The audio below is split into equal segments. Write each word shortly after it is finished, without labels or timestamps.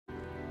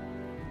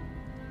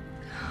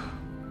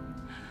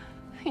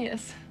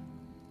genius.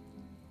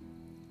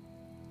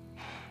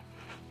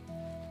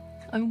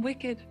 I'm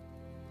wicked.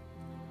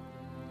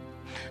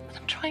 But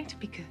I'm trying to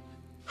be good.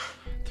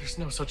 There's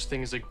no such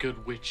thing as a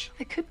good witch.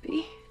 There could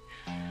be.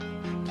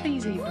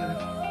 Please, Ebro.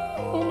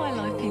 All my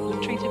life, people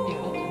have treated me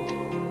well.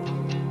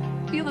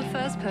 You're the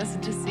first person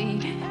to see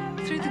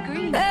through the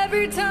green.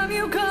 Every time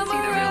you come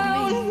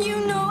around,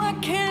 you know I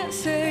can't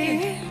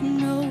say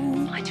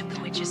no. I took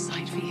the witch's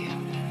side for you.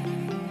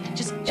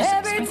 Just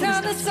every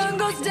time the sun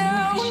goes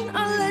down,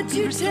 I let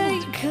you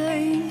take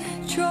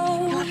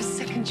control. You'll have a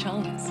second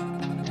chance.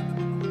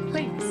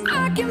 Please.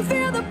 I can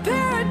feel the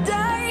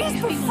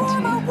paradise before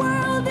my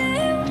world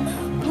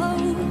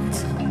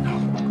implodes.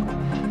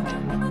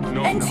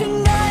 No, And no.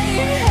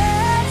 tonight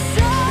has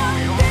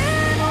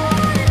something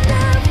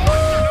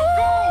wonderful.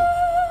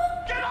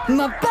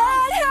 My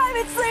bad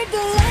habits lead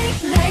to late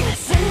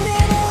nights and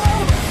then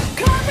alone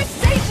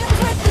conversations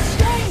with the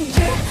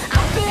stranger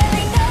I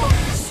barely know.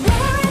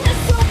 Swearing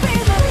this will be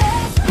the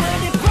last, but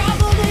it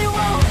probably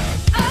won't.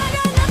 I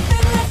got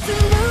nothing left to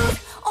lose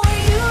or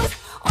use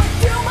or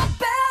do. My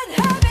bad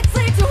habits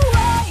lead to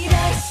white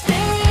eyes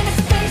staring into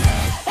space,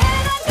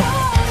 and I know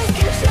I lose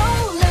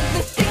control of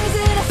the things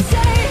that I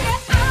say.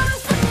 I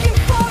was looking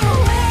for a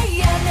way,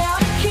 yeah, now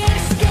I can't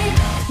escape.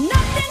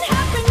 Nothing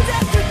happens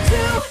after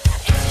two.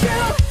 It's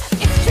true,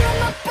 it's true.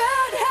 My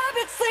bad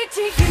habits lead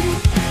to you.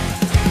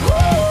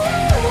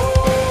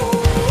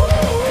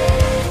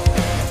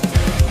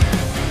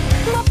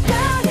 My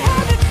bad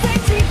habits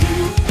lead to you.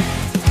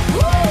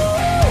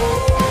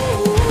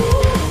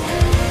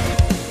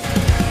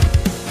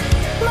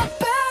 My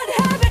bad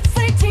habits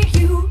lead to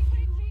you.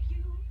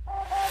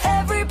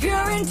 Every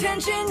pure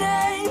intention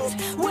ends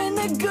when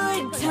the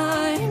good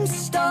times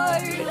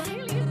start.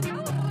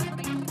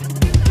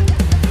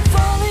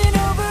 Falling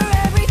over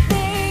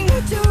everything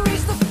to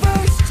reach the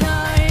first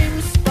time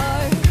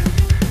spark.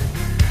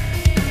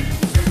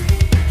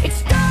 It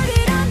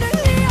started under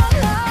neon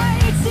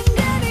lights and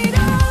then it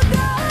all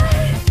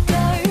got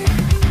dark.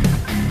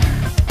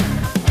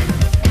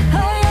 I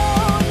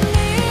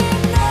only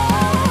know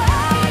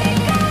how to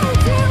go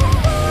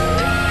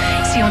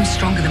too. See, I'm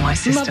stronger than my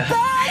sister.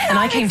 And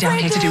I came down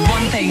here to do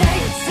one thing.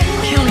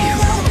 Kill you.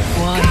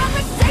 Why?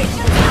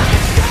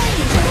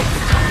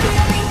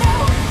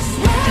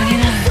 Don't you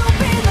know?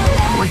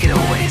 Wicked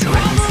always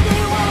wins.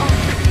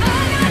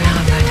 And now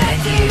I'm going to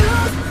end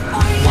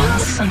you.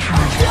 Once and for all.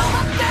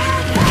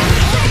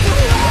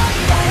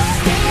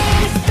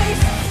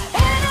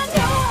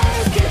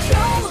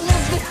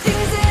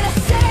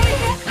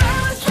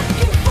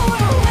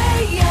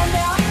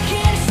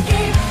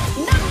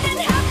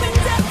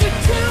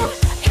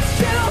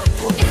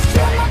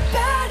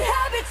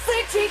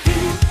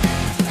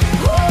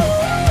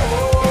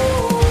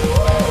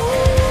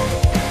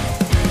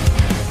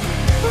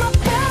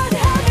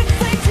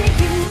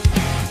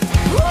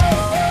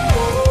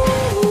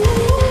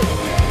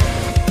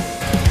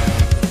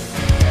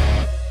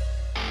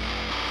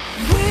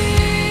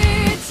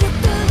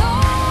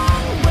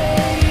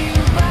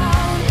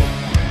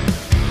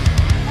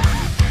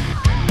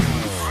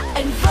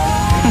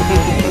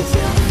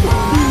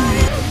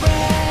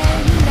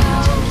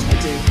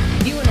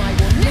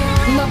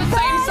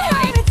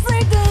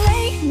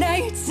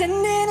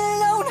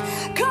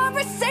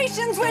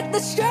 With the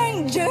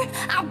stranger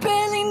I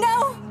barely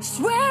know.